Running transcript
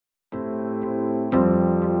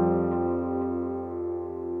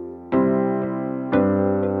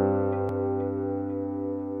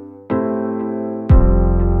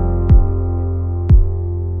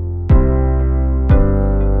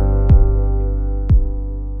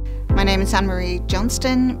name is Ann-Marie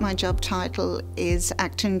Johnston. My job title is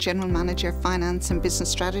Acting General Manager Finance and Business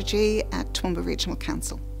Strategy at Toowoomba Regional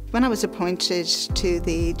Council. When I was appointed to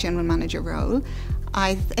the General Manager role,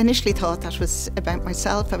 I initially thought that was about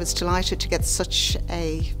myself. I was delighted to get such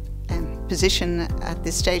a position at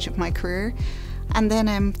this stage of my career. And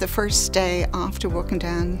then the first day after walking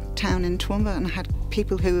downtown in Toowoomba, and I had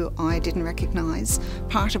people who I didn't recognise,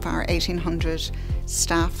 part of our 1800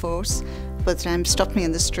 staff force, but stopped me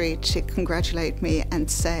in the street to congratulate me and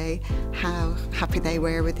say how happy they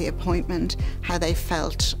were with the appointment, how they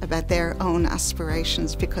felt about their own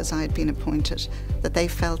aspirations because I had been appointed, that they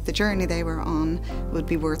felt the journey they were on would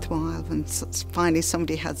be worthwhile, and finally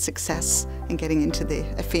somebody had success in getting into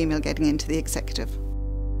a female getting into the executive.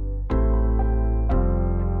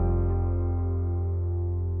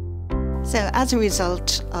 So as a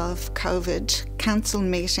result of COVID, council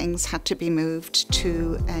meetings had to be moved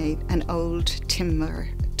to an old timber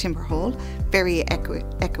hall, very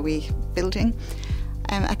echoey building.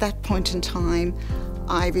 At that point in time,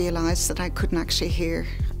 I realised that I couldn't actually hear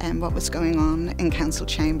what was going on in council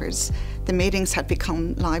chambers. The meetings had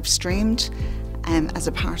become live streamed as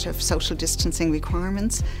a part of social distancing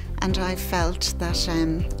requirements, and I felt that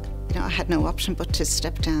I had no option but to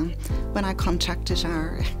step down. When I contacted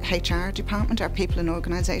our HR department, our People and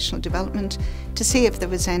Organisational Development, to see if there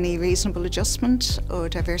was any reasonable adjustment or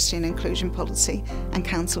diversity and inclusion policy, and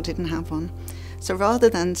council didn't have one. So rather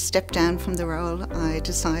than step down from the role, I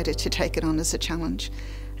decided to take it on as a challenge.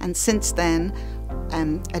 And since then,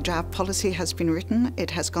 a draft policy has been written.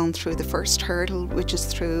 It has gone through the first hurdle, which is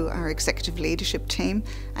through our executive leadership team,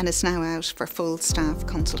 and is now out for full staff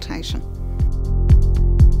consultation.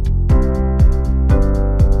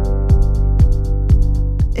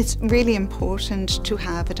 It's really important to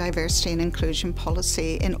have a diversity and inclusion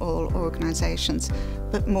policy in all organisations,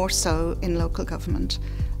 but more so in local government.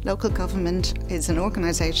 Local government is an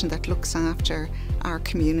organisation that looks after our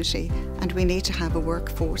community, and we need to have a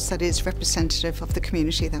workforce that is representative of the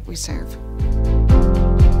community that we serve.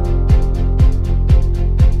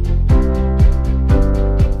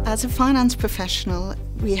 As a finance professional,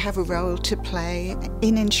 we have a role to play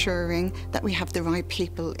in ensuring that we have the right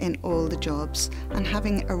people in all the jobs, and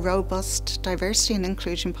having a robust diversity and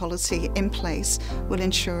inclusion policy in place will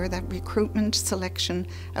ensure that recruitment selection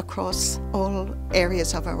across all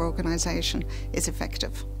areas of our organisation is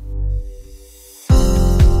effective.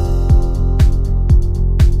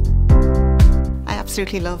 I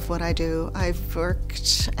absolutely love what I do. I've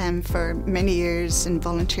worked for many years in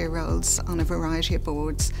volunteer roles on a variety of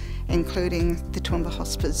boards, including the Toowoomba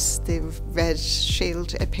Hospice, the Red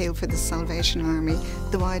Shield Appeal for the Salvation Army,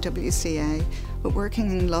 the YWCA. But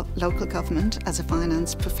working in local government as a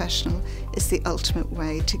finance professional is the ultimate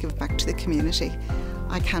way to give back to the community.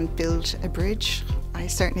 I can't build a bridge. I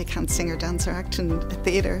certainly can't sing or dance or act in a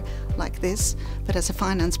theatre like this, but as a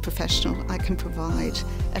finance professional, I can provide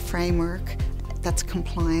a framework that's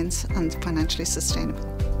compliant and financially sustainable.